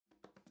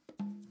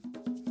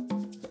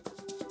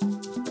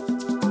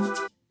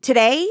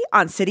Today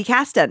on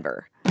CityCast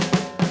Denver.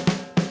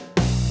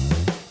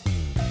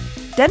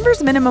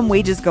 Denver's minimum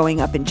wage is going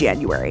up in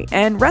January,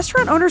 and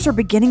restaurant owners are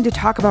beginning to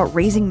talk about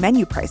raising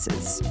menu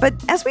prices. But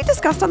as we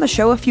discussed on the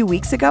show a few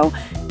weeks ago,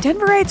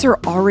 Denverites are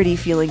already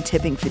feeling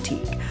tipping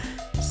fatigue.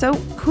 So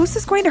who's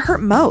this going to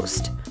hurt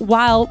most?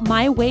 While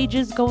my wage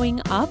is going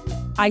up,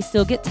 I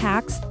still get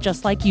taxed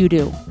just like you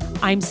do.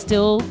 I'm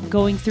still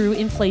going through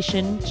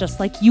inflation just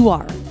like you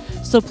are.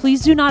 So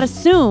please do not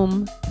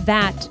assume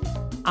that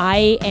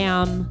I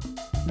am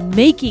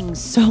making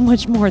so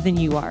much more than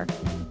you are.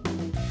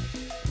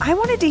 I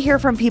wanted to hear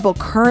from people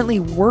currently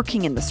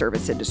working in the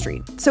service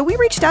industry. So we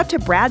reached out to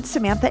Brad,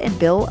 Samantha, and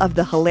Bill of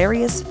the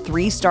hilarious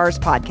 3 Stars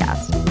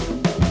podcast.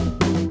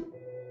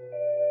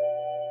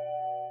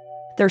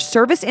 They're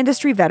service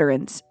industry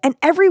veterans, and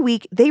every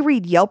week they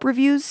read Yelp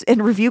reviews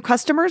and review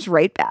customers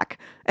right back.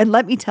 And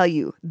let me tell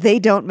you, they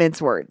don't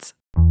mince words.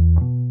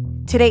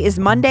 Today is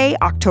Monday,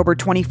 October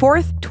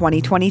 24th,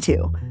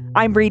 2022.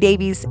 I'm Bree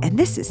Davies, and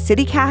this is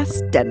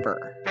CityCast Denver.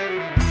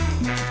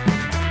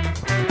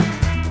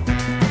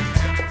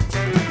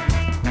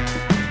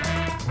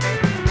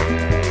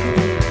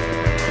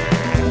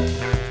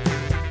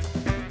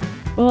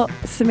 Well,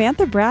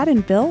 Samantha, Brad,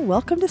 and Bill,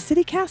 welcome to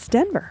CityCast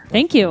Denver.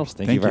 Thank you.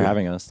 Thank you for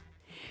having us.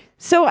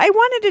 So I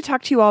wanted to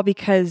talk to you all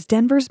because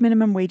Denver's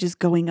minimum wage is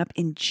going up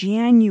in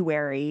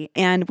January,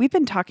 and we've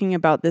been talking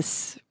about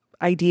this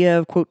idea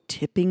of, quote,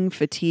 tipping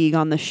fatigue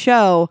on the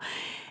show.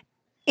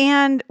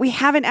 And we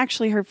haven't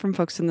actually heard from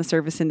folks in the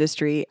service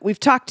industry. We've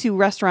talked to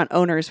restaurant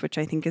owners, which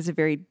I think is a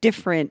very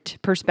different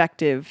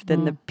perspective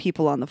than the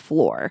people on the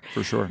floor.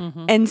 For sure.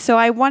 Mm-hmm. And so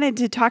I wanted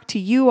to talk to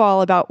you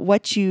all about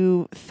what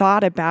you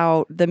thought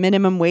about the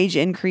minimum wage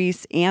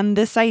increase and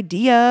this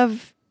idea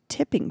of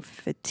tipping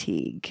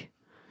fatigue.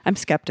 I'm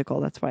skeptical.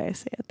 That's why I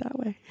say it that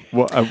way.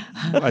 Well,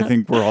 I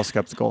think we're all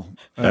skeptical.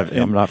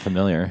 I'm not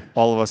familiar.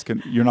 All of us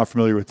can. You're not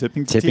familiar with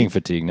tipping fatigue? Tipping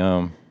fatigue,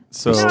 no.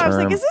 So, No, I was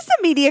like, is this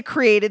a media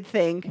created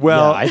thing?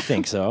 well, Yeah, I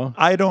think so.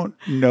 I don't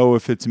know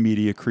if it's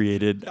media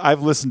created.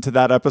 I've listened to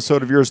that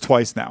episode of yours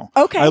twice now.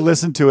 Okay. I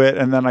listened to it,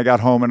 and then I got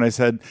home and I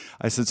said,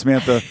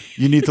 Samantha,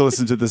 you need to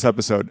listen to this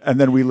episode.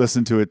 And then we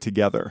listened to it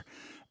together.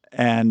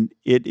 And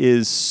it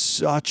is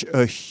such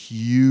a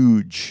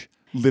huge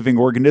living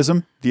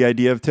organism, the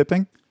idea of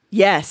tipping.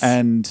 Yes.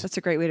 And that's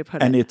a great way to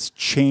put it. And it's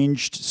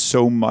changed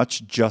so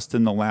much just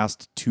in the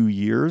last 2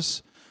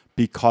 years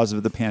because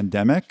of the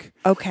pandemic.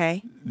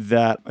 Okay.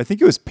 That I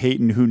think it was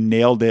Peyton who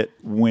nailed it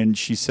when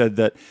she said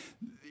that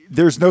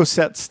there's no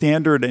set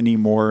standard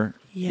anymore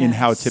in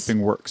how Yes.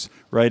 tipping works,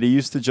 right? It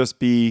used to just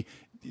be,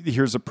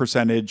 here's a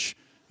percentage,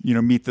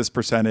 meet this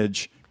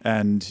percentage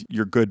and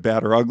you're good,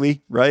 bad, or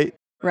ugly, right?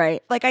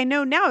 Right. Like I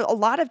know now a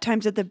lot of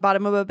times at the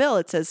bottom of a bill,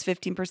 it says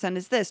 15%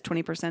 is this,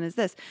 20% is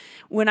this.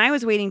 When I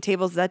was waiting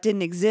tables, that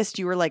didn't exist.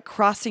 You were like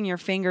crossing your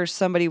fingers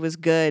somebody was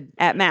good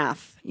at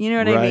math. You know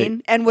what I Right.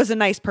 mean? And was a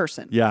nice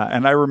person. Yeah.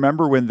 And I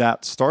remember when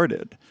that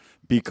started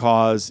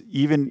because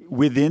even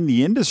within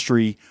the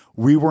industry,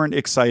 we weren't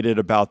excited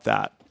about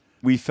that.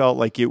 We felt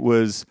like it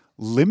was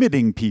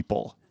limiting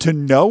people to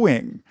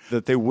knowing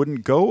that they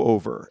wouldn't go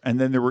over.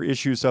 And then there were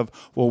issues of,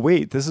 well,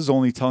 wait, this is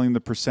only telling the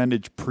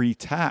percentage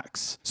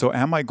pre-tax. So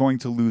am I going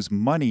to lose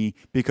money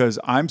because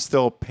I'm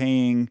still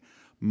paying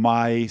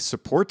my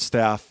support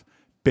staff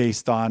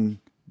based on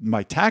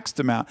my taxed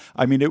amount?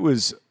 I mean, it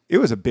was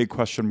a big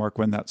question mark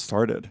when that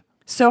started.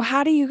 So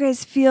how do you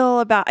guys feel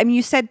about, I mean,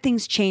 you said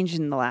things changed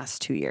in the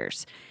last 2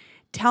 years.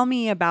 Tell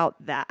me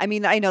about that. I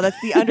mean, I know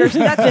that's the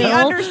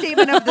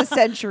understatement of the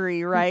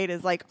century, right?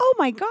 Is like, oh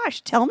my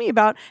gosh, tell me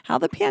about how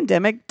the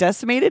pandemic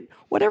decimated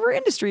whatever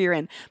industry you're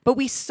in. But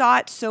we saw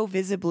it so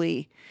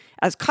visibly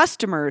as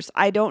customers.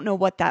 I don't know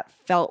what that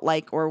felt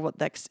like or what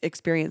the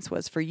experience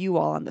was for you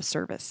all on the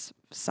service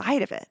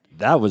side of it.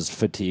 That was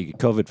fatigue.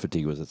 COVID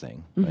fatigue was a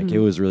thing. Like it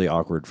was really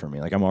awkward for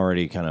me. Like I'm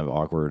already kind of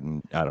awkward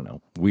and I don't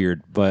know,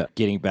 weird, but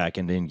getting back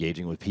into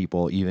engaging with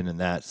people, even in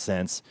that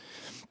sense,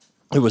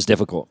 it was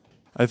difficult.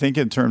 I think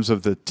in terms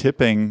of the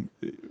tipping,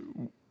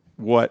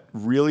 what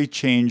really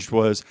changed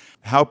was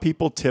how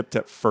people tipped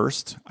at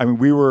first. I mean,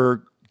 we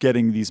were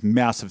getting these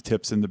massive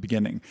tips in the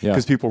beginning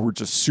because people were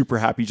just super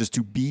happy just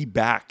to be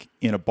back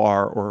in a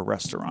bar or a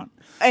restaurant.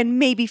 And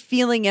maybe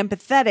feeling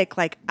empathetic,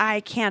 like, I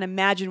can't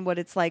imagine what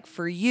it's like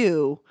for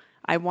you.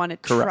 I want to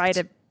try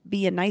to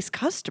be a nice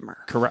customer.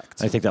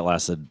 Correct. I think that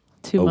lasted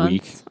 2 a months.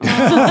 week.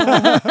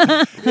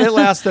 It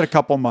lasted a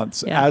couple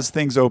months Yeah. as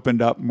things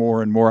opened up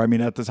more and more. I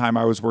mean, at the time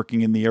I was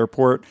working in the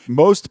airport,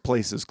 most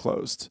places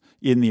closed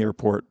in the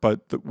airport, but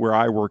where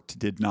I worked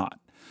did not.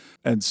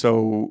 And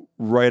so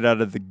right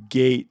out of the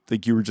gate,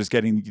 like you were just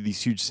getting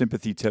these huge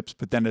sympathy tips.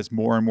 But then as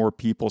more and more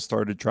people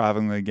started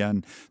traveling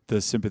again,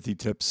 the sympathy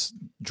tips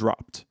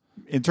dropped.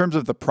 In terms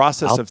of the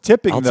process of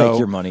tipping, I'll though, take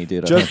your money,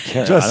 dude. just- I don't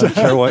care. just- I don't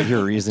care what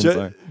your reasons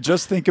are.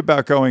 just think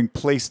about going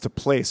place to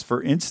place.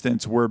 For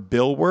instance, where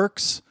Bill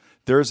works,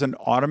 there's an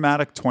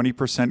automatic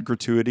 20%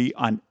 gratuity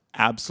on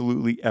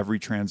absolutely every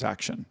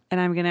transaction. And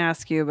I'm going to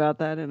ask you about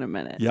that in a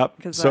minute. Yep.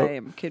 Because So- I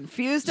am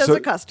confused as a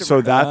customer.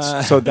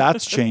 So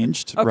that's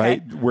changed, Okay.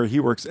 right? Where he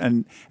works,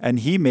 and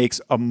he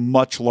makes a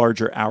much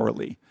larger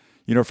hourly.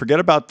 Forget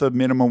about the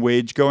minimum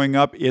wage going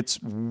up.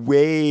 It's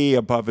way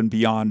above and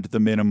beyond the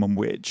minimum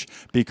wage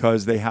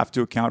because they have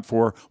to account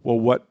for, well,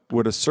 what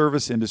would a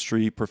service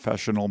industry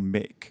professional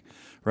make,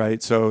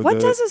 right? So What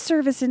does a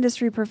service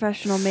industry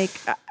professional make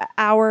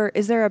hour?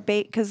 Is there a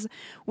bait? Because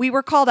we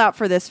were called out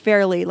for this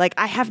fairly. Like,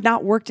 I have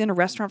not worked in a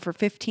restaurant for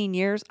 15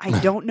 years. I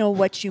don't know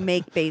what you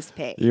make base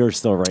pay. You're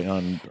still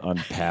writing on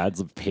pads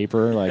of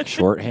paper, like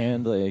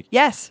shorthand. Like,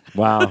 Yes.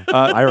 wow,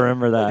 I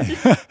remember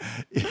that.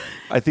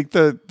 I think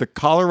the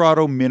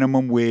Colorado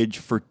minimum wage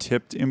for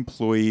tipped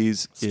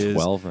employees is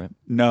 12, right?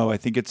 No, I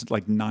think it's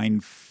like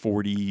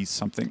 $9.40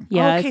 something.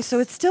 Yeah. Okay, so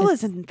it still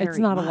isn't very It's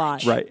not a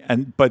much. lot.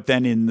 Right. But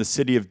then in the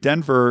city of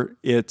Denver,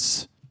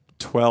 it's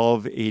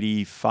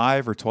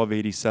 $12.85 or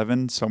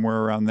 $12.87,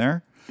 somewhere around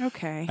there.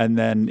 Okay. And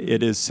then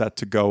it is set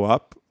to go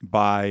up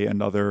by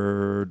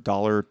another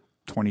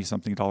 $1.20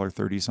 something,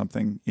 $1.30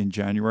 something in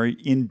January.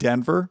 In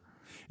Denver,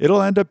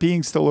 it'll end up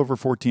being still over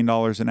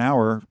 $14 an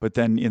hour, but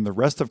then in the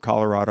rest of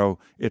Colorado,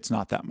 it's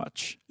not that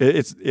much.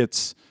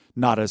 It's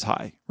not as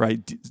high,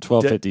 right?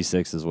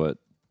 $12.56 is what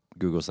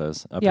Google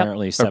says.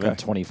 Apparently,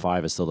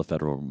 $7.25 is still the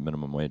federal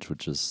minimum wage,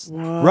 which is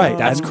Right.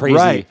 That's and- crazy.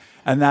 Right.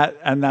 And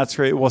that's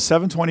great. Well,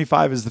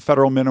 $7.25 is the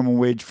federal minimum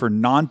wage for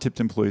non-tipped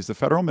employees. The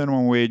federal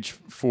minimum wage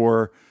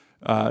for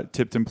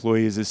tipped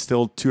employees is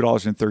still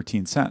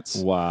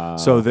 $2.13. Wow.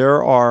 So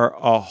there are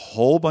a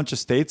whole bunch of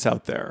states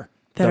out there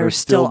That are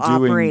still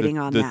doing operating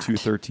on the that.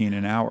 $2.13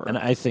 an hour. And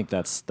I think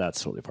that's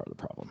totally part of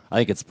the problem. I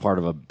think it's part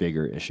of a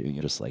bigger issue,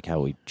 just like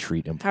how we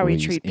treat employees How we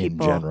treat in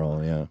people.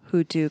 general. Yeah.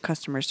 Who do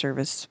customer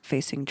service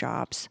facing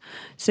jobs.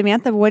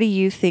 Samantha, what do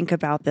you think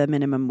about the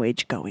minimum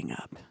wage going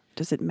up?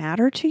 Does it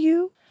matter to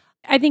you?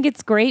 I think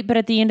it's great, but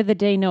at the end of the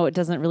day, no, it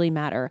doesn't really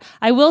matter.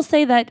 I will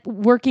say that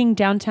working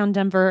downtown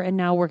Denver and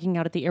now working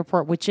out at the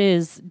airport, which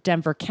is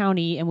Denver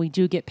County, and we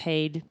do get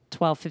paid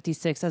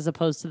 $12.56 as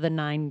opposed to the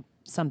 $9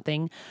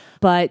 something.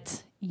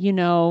 But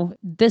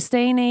this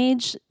day and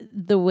age,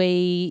 the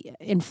way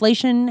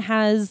inflation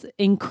has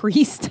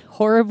increased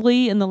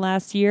horribly in the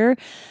last year,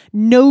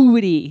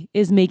 nobody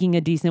is making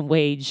a decent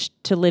wage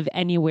to live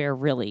anywhere,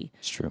 really.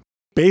 It's true.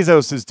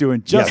 Bezos is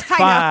doing just I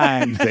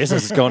fine.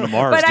 Business is going to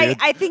Mars, But dude.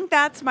 I think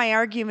that's my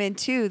argument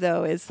too,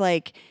 though, is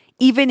like,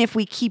 even if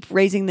we keep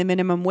raising the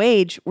minimum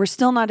wage, we're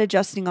still not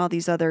adjusting all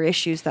these other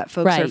issues that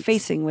folks are Right.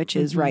 facing, which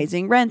is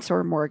rising rents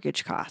or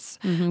mortgage costs.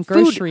 Food-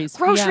 Groceries.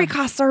 grocery Yeah.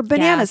 costs are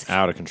bananas. Gas.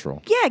 Out of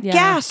control. Yeah,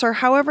 gas or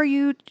however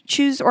you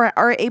choose or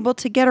are able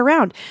to get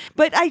around.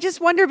 But I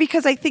just wonder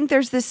because I think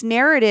there's this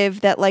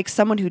narrative that like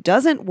someone who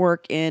doesn't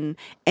work in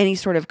any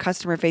sort of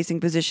customer facing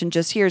position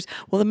just hears,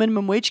 well, the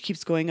minimum wage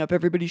keeps going up.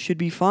 Everybody should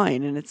be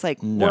fine. And it's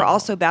like, we're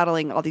also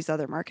battling all these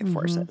other market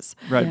forces.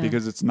 Right, Yeah.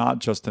 because it's not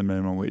just the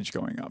minimum wage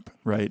going up,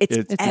 right?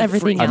 It's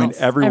everything I mean,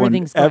 else. everyone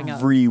Everything's going up.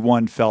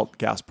 everyone felt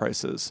gas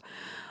prices.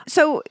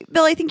 So,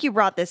 Bill, I think you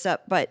brought this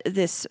up, but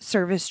this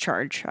service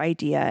charge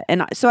idea.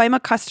 And so I'm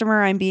a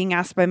customer. I'm being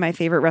asked by my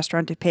favorite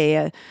restaurant to pay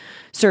a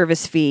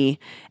service fee.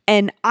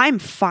 And I'm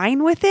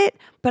fine with it,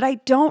 but I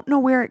don't know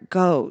where it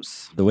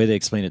goes. The way they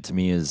explain it to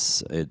me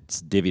is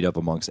it's divvied up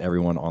amongst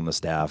everyone on the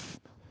staff.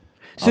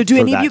 So do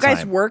for any of that you guys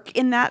time. work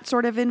in that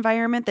sort of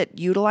environment that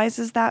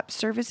utilizes that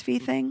service fee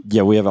thing?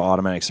 Yeah, we have an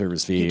automatic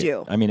service fee. You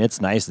do? I mean, it's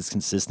nice. It's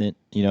consistent.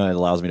 It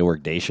allows me to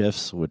work day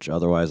shifts, which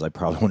otherwise I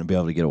probably wouldn't be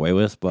able to get away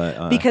with.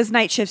 But Because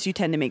night shifts, you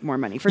tend to make more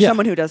money for Yeah.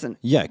 someone who doesn't.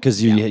 yeah,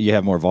 because you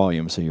have more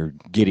volume, so you're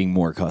getting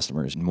more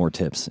customers and more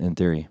tips in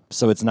theory.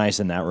 So it's nice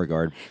in that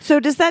regard. So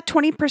does that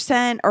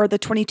 20% or the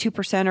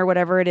 22% or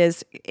whatever it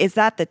is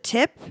that the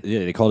tip? Yeah,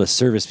 they call it a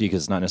service fee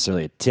because it's not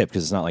necessarily a tip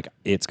because it's not like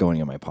it's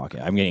going in my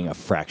pocket. I'm getting a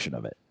fraction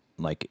of it.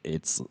 Like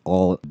it's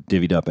all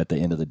divvied up at the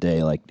end of the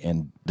day, like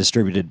and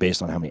distributed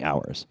based on how many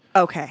hours.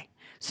 Okay.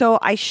 So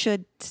I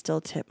should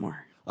still tip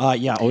more.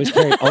 Yeah, always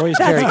carry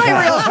cash.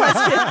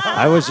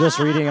 I was just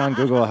reading on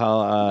Google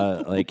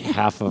how like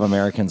half of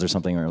Americans or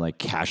something are like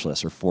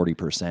cashless or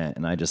 40%,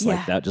 and I just Yeah.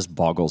 like that just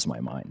boggles my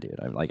mind, dude.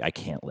 I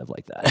can't live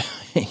like that.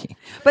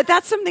 But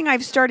that's something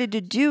I've started to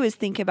do is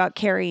think about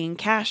carrying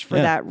cash for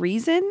Yeah. that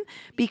reason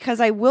because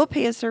I will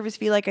pay a service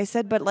fee, like I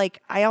said, but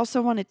like I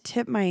also want to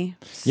tip my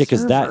Yeah,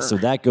 because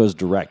server. that goes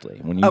directly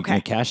when you Okay.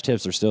 when cash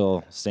tips are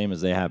still same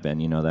as they have been.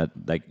 You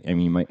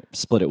might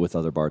split it with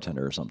other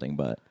bartender or something,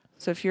 but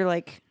So if you're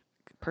like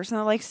a person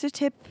that likes to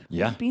tip,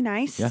 Yeah. be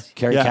nice. yeah,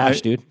 carry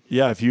cash, dude.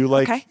 Yeah, if you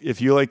like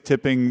Okay.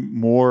 tipping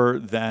more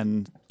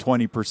than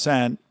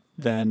 20%,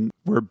 then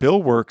where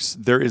Bill works,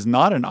 there is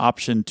not an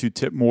option to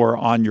tip more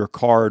on your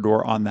card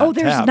or on that Oh,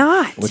 there's tab.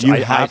 not. Which You I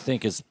have-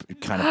 think is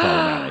kind of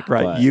problematic.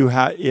 Right. but- You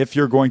have if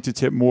you're going to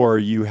tip more,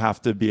 you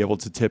have to be able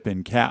to tip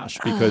in cash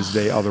because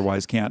they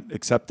otherwise can't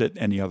accept it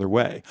any other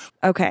way.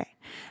 Okay.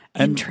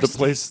 And the Interesting.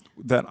 place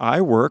that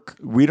I work,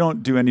 we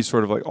don't do any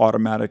sort of like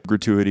automatic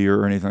gratuity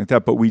or anything like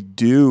that, but we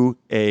do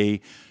a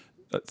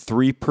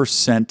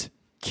 3%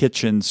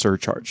 kitchen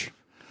surcharge.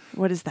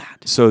 What is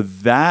that? So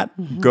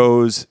that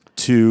goes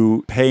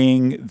to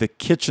paying the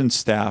kitchen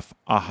staff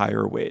a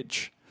higher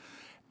wage.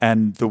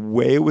 And the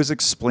way it was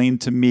explained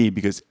to me,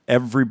 because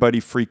everybody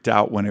freaked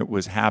out when it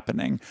was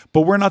happening,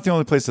 but we're not the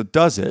only place that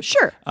does it.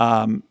 Sure.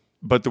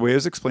 But the way it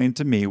was explained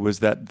to me was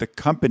that the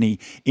company,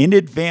 in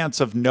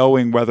advance of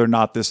knowing whether or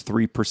not this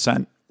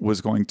 3%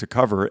 was going to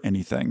cover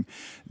anything,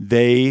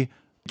 they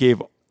gave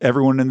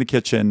everyone in the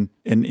kitchen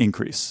an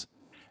increase.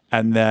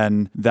 And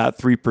then that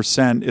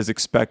 3% is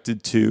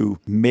expected to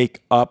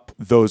make up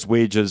those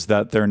wages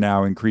that they're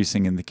now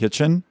increasing in the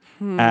kitchen.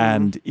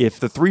 And if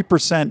the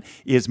 3%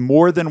 is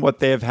more than what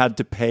they have had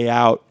to pay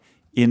out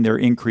in their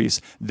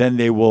increase, then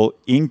they will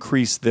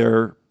increase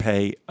their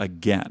pay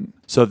again.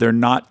 So they're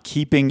not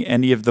keeping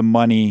any of the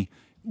money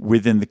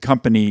within the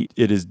company.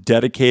 It is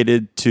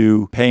dedicated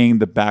to paying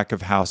the back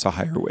of house a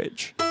higher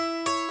wage.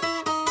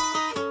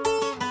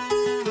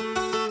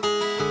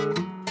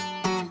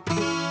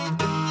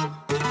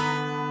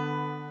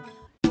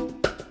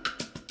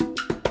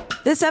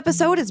 This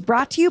episode is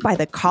brought to you by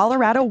the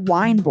Colorado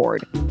Wine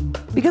Board.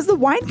 Because the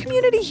wine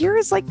community here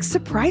is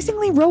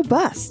surprisingly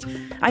robust.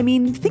 I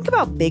mean, think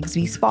about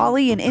Bigsby's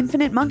Folly and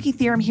Infinite Monkey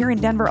Theorem here in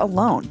Denver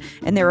alone.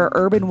 And there are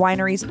urban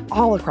wineries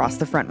all across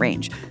the Front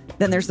Range.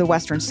 Then there's the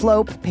Western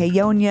Slope,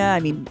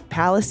 Paonia,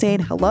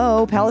 Palisade.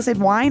 Hello, Palisade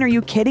wine, are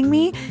you kidding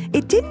me?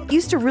 It didn't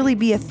used to really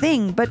be a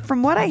thing, but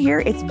from what I hear,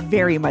 it's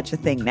very much a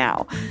thing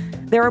now.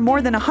 There are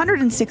more than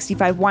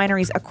 165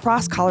 wineries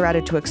across Colorado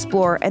to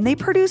explore, and they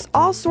produce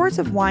all sorts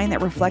of wine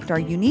that reflect our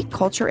unique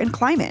culture and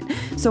climate.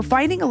 So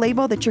finding a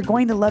label that you're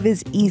going to love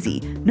is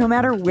easy, no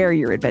matter where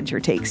your adventure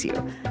takes you.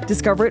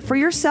 Discover it for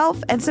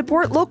yourself and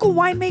support local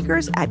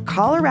winemakers at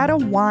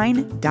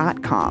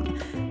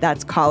coloradowine.com.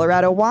 That's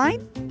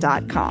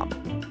coloradowine.com.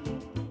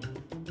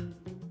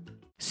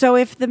 So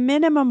if the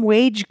minimum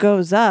wage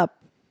goes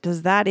up,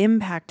 does that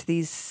impact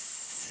these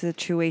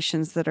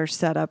situations that are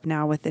set up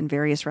now within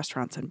various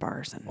restaurants and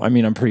bars? I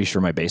mean, I'm pretty sure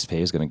my base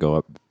pay is going to go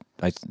up.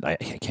 I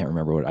can't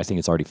remember what. I think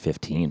it's already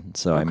 15.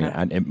 So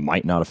Okay. it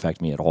might not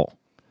affect me at all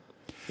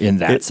in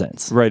that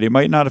sense. Right. It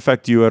might not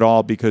affect you at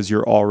all because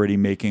you're already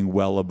making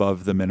well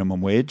above the minimum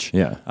wage.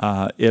 Yeah.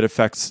 It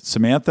affects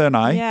Samantha and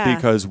I Yeah.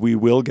 because we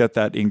will get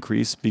that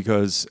increase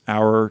because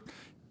our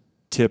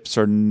tips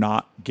are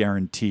not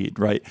guaranteed,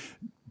 right?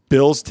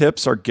 Bill's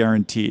tips are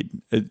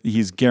guaranteed.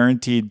 He's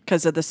guaranteed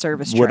Because of the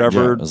service charge.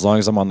 whatever As long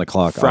as I'm on the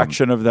clock.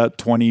 fraction of that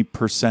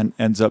 20%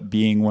 ends up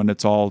being when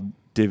it's all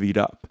divvied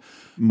up.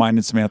 Mine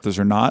and Samantha's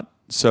are not.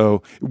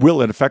 So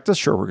will it affect us?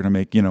 Sure, we're going to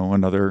make,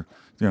 another,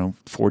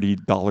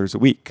 $40 a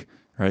week,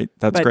 right?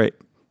 That's But- great.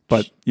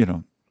 But,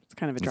 It's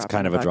kind of a it's drop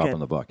kind in of the a drop bucket. in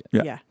the bucket.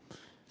 yeah. Yeah.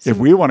 If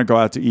we want to go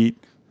out to eat,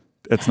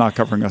 it's not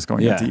covering us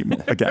going out to Yeah. eat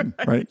again,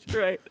 right?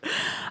 Right.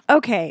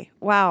 Okay.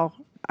 Wow.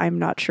 I'm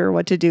not sure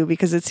what to do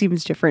because it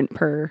seems different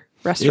per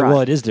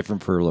restaurant. It is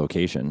different per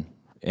location.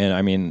 And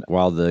I mean,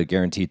 while the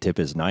guaranteed tip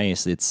is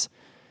nice, it's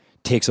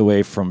takes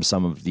away from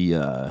some of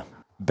the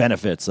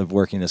benefits of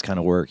working this kind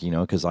of work,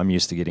 because I'm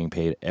used to getting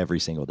paid every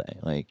single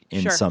day,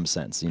 in Sure. some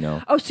sense,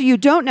 Oh, so you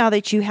don't now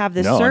that you have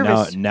this No,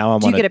 service? now I'm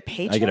do you on get a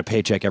paycheck? I get a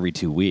paycheck every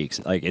 2 weeks.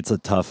 It's a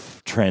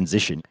tough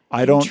transition.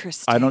 I don't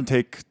Interesting.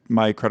 take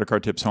my credit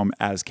card tips home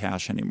as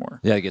cash anymore.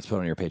 Yeah, it gets put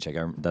on your paycheck.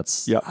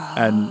 That's Yeah.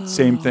 And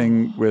same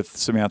thing with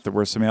Samantha,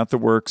 where Samantha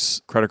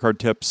works, credit card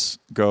tips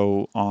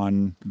go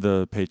on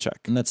the paycheck.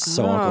 and that's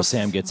so Uncle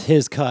Sam gets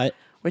his cut.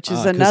 Which is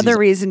 'cause another he's-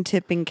 reason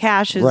tipping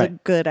cash is a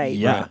Right. good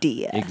Yeah,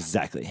 idea.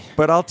 exactly.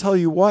 But I'll tell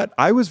you what,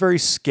 I was very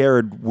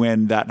scared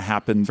when that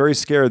happened. Very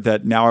scared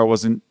that now I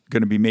wasn't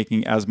going to be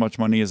making as much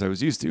money as I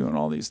was used to and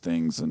all these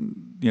things and,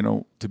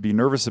 to be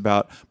nervous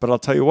about. But I'll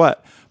tell you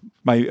what,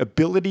 my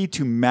ability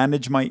to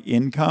manage my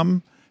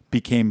income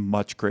became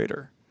much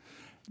greater.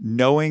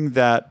 Knowing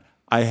that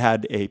I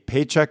had a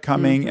paycheck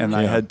coming and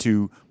I had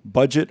to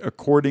budget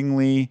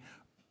accordingly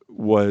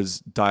was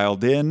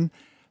dialed in.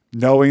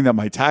 Knowing that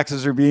my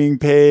taxes are being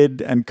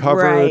paid and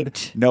covered,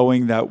 Right.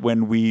 knowing that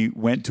when we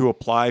went to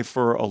apply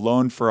for a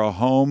loan for a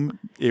home,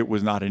 it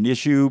was not an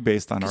issue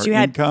based on our you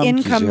had income.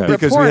 income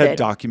because we had reported.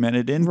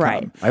 documented income.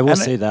 Right. I will And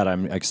say that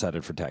I'm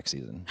excited for tax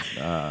season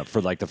for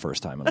the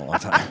first time in a long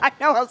time. I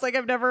know. I was like,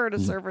 I've never heard a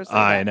server say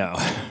I that. know.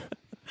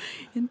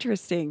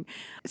 Interesting.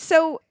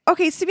 So,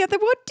 okay, Samantha,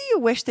 what do you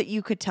wish that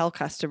you could tell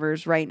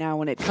customers right now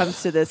when it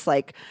comes to this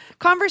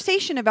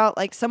conversation about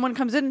someone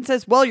comes in and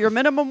says, "Well, your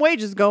minimum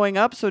wage is going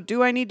up, so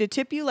do I need to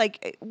tip you?"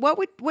 What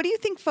do you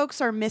think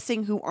folks are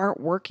missing who aren't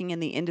working in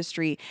the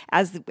industry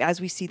as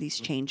we see these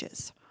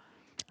changes?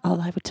 Oh,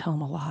 I would tell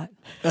them a lot.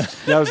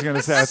 Yeah, I was going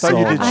to say, I thought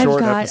you did I've short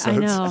got,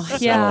 episodes. I know.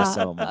 Yeah.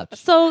 So much.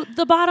 So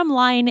the bottom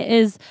line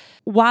is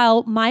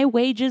while my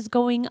wage is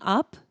going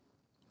up,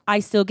 I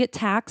still get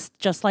taxed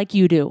just like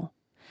you do.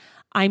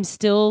 I'm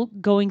still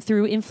going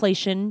through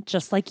inflation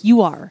just like you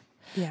are.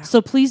 Yeah.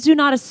 So please do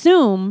not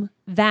assume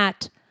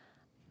that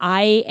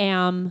I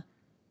am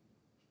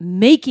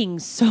making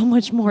so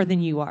much more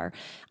than you are.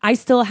 I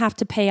still have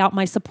to pay out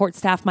my support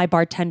staff, my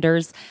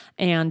bartenders,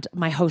 and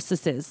my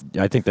hostesses.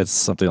 I think that's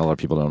something a lot of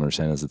people don't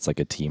understand is it's like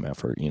a team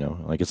effort,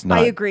 it's not.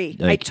 I agree.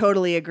 I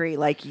totally agree.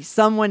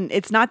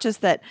 It's not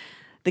just that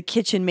the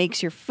kitchen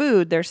makes your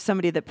food. There's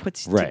somebody that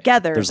puts it Right.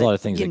 together. There's a lot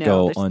of things you that know,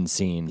 go there's-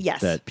 unseen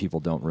Yes. that people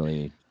don't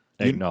really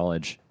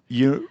acknowledge.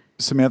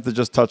 Samantha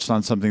just touched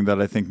on something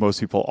that I think most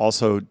people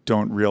also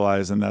don't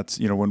realize, and that's,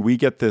 when we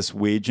get this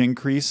wage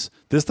increase,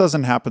 this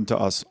doesn't happen to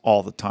us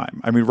all the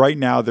time. I mean, right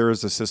now there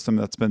is a system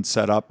that's been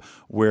set up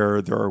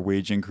where there are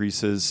wage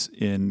increases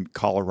in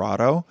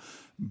Colorado,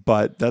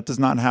 but that does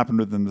not happen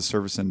within the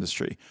service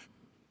industry.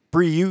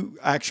 Bree,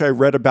 I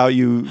read about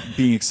you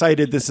being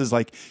excited. This is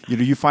like,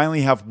 you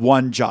finally have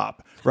one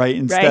job, right?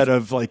 Instead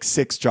of like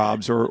 6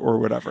 jobs or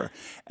whatever.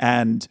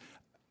 And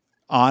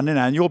on an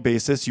annual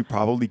basis, you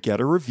probably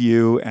get a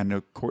review, and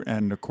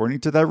according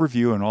to that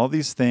review and all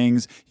these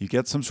things, you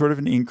get some sort of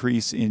an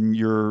increase in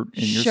your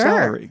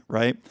salary,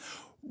 right?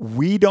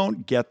 We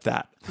don't get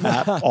that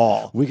at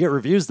all. We get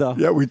reviews though.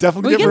 Yeah, we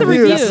definitely We get get the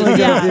reviews. reviews.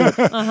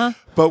 Yeah.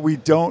 But we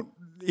don't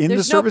in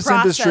There's the no service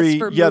process industry.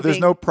 for There's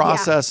moving. no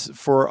process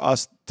for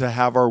us to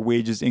have our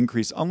wages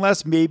increase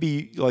unless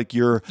maybe like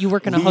you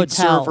work in a lead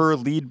hotel. server,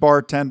 lead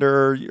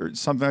bartender, or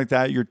something like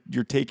that. You're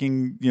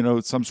taking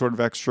some sort of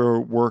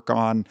extra work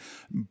on,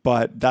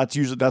 but that's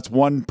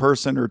one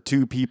person or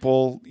 2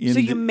 people in So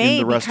you may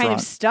in the be restaurant kind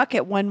of stuck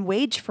at one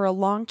wage for a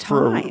long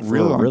for a time.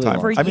 really long really time.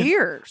 long For I mean,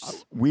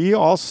 years. we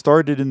all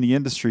started in the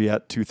industry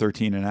at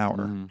 $2.13 an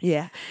hour.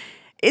 Yeah.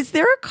 Is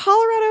there a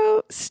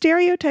Colorado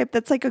stereotype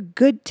that's like a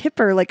good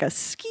tipper, like a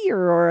skier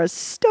or a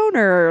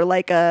stoner, or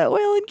like a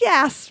oil and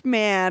gas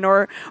man,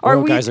 or are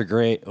Oil we? guys are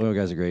great. Oil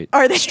guys are great.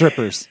 Are they?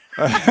 Strippers?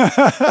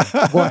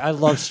 Boy, I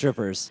love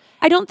strippers.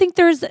 I don't think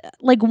there's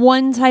like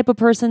one type of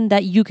person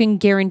that you can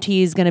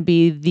guarantee is going to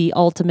be the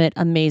ultimate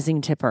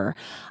amazing tipper.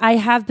 I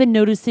have been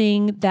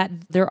noticing that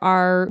there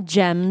are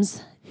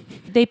gems.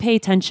 They pay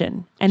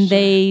attention and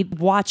they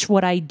watch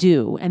what I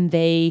do and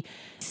they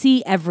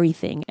see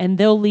everything and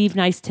they'll leave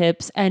nice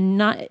tips, and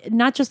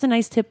not just a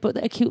nice tip, but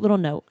a cute little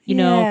note. You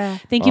know,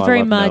 thank you Oh, I very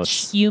love much.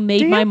 notes. You made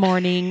Do my you?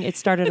 morning. It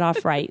started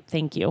off right.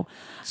 Thank you.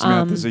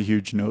 Samantha's a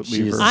huge note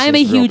leaver. I'm a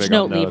She's real huge big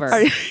note on leaver.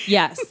 notes.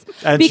 Yes.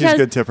 And she's a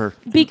good tipper.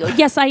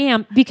 Yes, I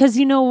am. Because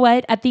you know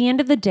what? At the end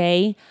of the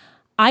day,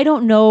 I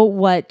don't know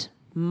what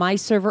my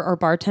server or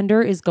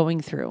bartender is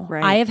going through.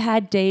 Right. I have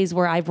had days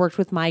where I've worked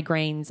with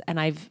migraines and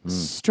I've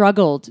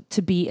struggled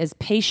to be as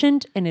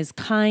patient and as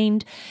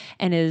kind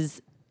and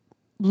as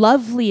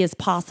lovely as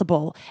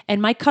possible.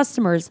 And my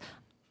customers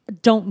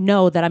don't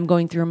know that I'm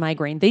going through a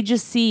migraine. They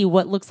just see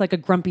what looks like a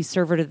grumpy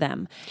server to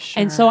them.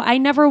 And so I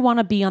never want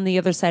to be on the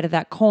other side of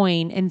that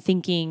coin and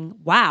thinking,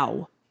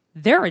 wow,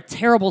 they're a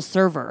terrible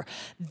server.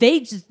 They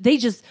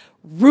just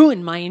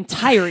ruined my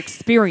entire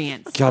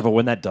experience. God, but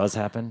when that does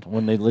happen,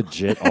 when they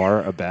legit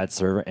are a bad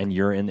server and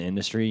you're in the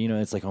industry,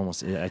 it's like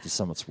almost it's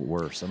so much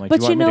worse. I'm like, But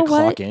do you want you me know to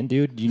clock what? in,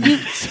 dude? You need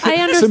I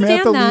understand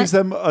Samantha that. leaves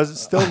them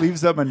still leaves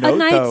them a A note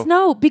night's though.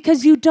 note,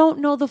 because you don't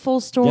know the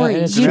full story.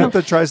 and it's You Samantha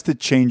don't- tries to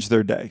change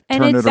their day,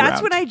 And turn it's- it around.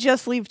 That's when I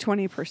just leave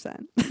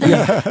 20%.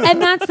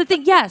 and that's the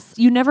thing. Yes,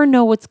 you never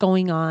know what's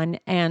going on.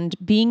 And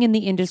being in the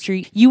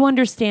industry, you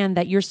understand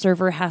that your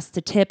server has to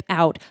tip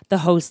out the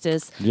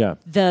hostess, Yeah.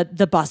 the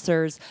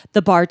bussers,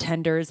 the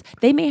bartenders.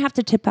 They may have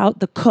to tip out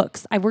the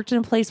cooks. I worked in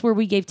a place where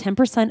we gave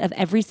 10% of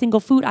every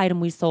single food item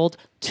we sold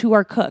to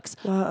our cooks.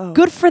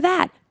 Good for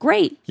that.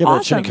 Great. Yeah, but awesome.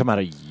 it shouldn't come out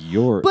of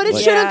your. But it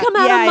like- shouldn't come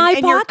out of my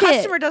and your pocket.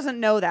 customer doesn't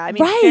know that. I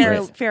mean,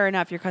 Right. fair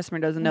enough. Your customer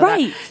doesn't know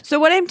Right. that. So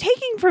what I'm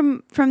taking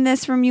from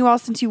this, from you all,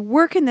 since you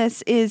work in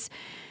this, is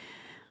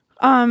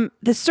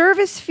the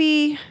service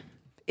fee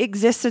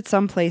exists at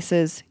some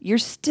places. You're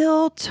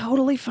still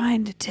totally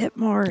fine to tip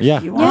more Yeah,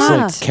 if you Yeah.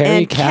 want. absolutely. Carry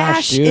and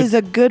cash, dude. is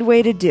a good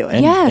way to do it.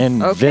 And, Yes.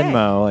 and Okay.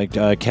 Venmo,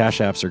 like cash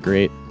apps are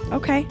great.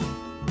 Okay.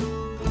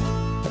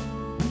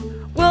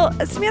 Well,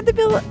 Samantha,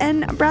 Bill,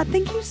 and Brad,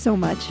 thank you so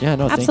much. Yeah,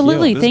 no,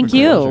 Absolutely. This has Thank been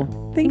a you. pleasure.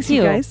 Thanks, Thank you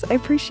you. guys. I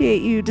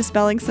appreciate you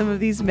dispelling some of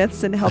these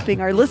myths and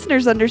helping our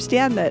listeners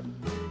understand that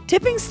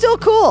tipping's still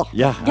cool.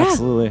 Yeah, Yeah,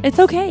 absolutely. It's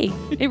okay.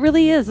 It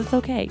really is. It's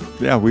okay.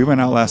 Yeah, we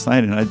went out last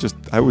night and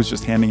I was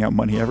just handing out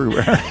money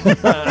everywhere.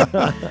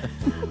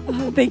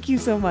 Thank you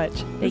so much.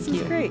 Thank This is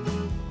you. great.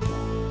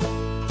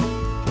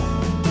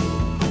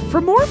 For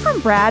more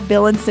from Brad,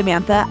 Bill, and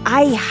Samantha,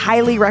 I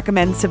highly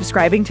recommend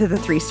subscribing to the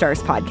 3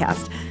 Stars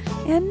podcast.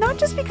 And not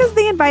just because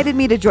they invited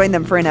me to join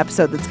them for an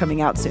episode that's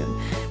coming out soon,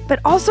 but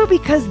also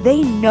because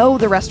they know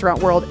the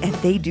restaurant world and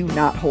they do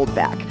not hold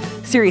back.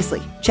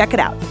 Seriously, check it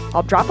out.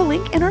 I'll drop a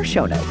link in our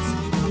show notes.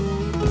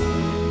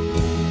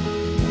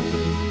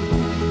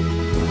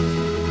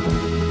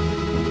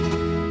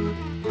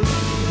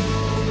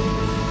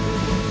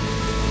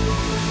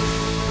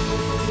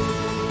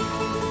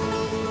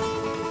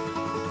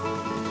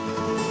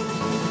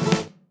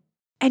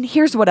 And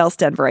here's what else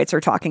Denverites are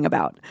talking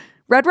about.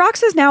 Red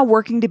Rocks is now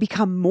working to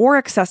become more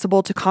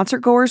accessible to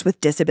concertgoers with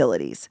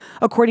disabilities.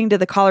 According to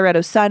the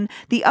Colorado Sun,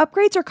 the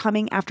upgrades are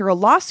coming after a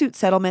lawsuit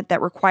settlement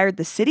that required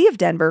the city of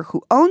Denver,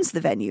 who owns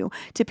the venue,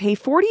 to pay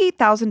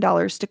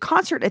 $48,000 to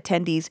concert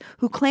attendees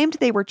who claimed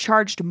they were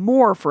charged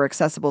more for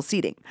accessible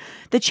seating.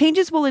 The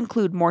changes will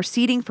include more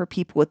seating for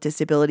people with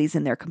disabilities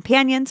and their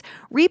companions,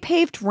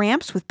 repaved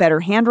ramps with better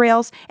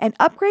handrails, and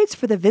upgrades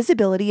for the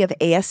visibility of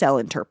ASL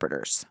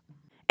interpreters.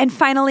 And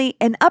finally,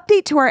 an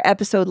update to our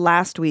episode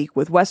last week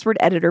with Westward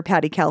editor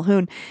Patty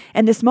Calhoun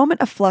and this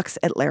moment of flux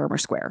at Larimer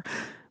Square.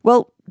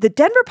 Well, the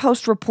Denver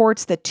Post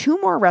reports that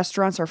 2 more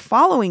restaurants are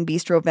following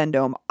Bistro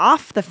Vendome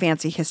off the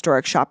fancy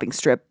historic shopping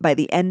strip by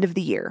the end of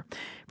the year.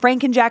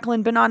 Frank and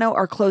Jacqueline Bonanno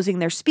are closing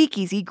their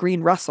speakeasy,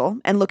 Green Russell,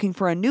 and looking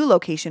for a new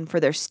location for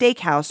their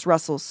steakhouse,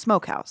 Russell's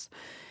Smokehouse.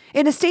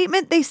 In a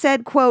statement, they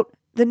said, quote,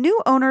 "The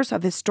new owners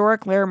of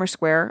historic Larimer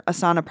Square,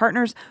 Asana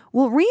Partners,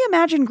 will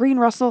reimagine Green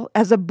Russell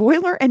as a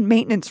boiler and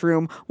maintenance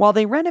room while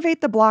they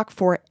renovate the block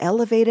for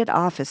elevated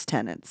office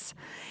tenants."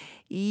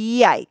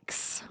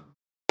 Yikes.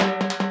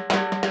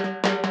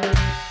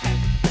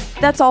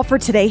 That's all for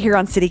today here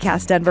on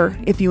CityCast Denver.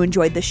 If you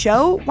enjoyed the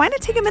show, why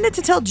not take a minute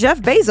to tell Jeff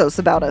Bezos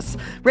about us?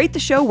 Rate the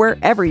show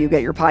wherever you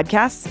get your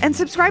podcasts and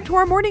subscribe to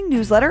our morning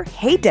newsletter,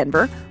 Hey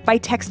Denver, by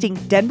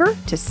texting Denver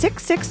to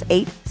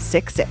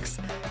 66866.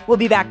 We'll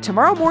be back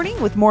tomorrow morning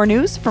with more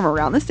news from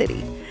around the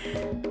city.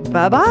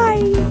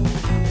 Bye-bye.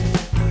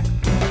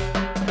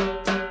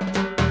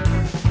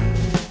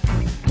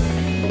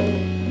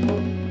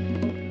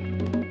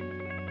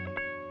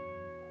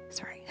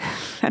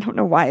 I don't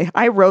know why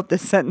I wrote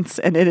this sentence,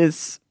 and it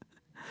is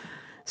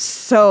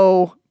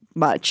so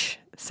much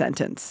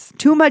sentence.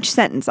 Too much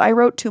sentence. I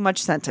wrote too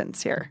much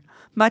sentence here.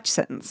 Much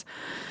sentence.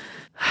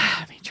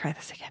 Let me try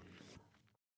this again.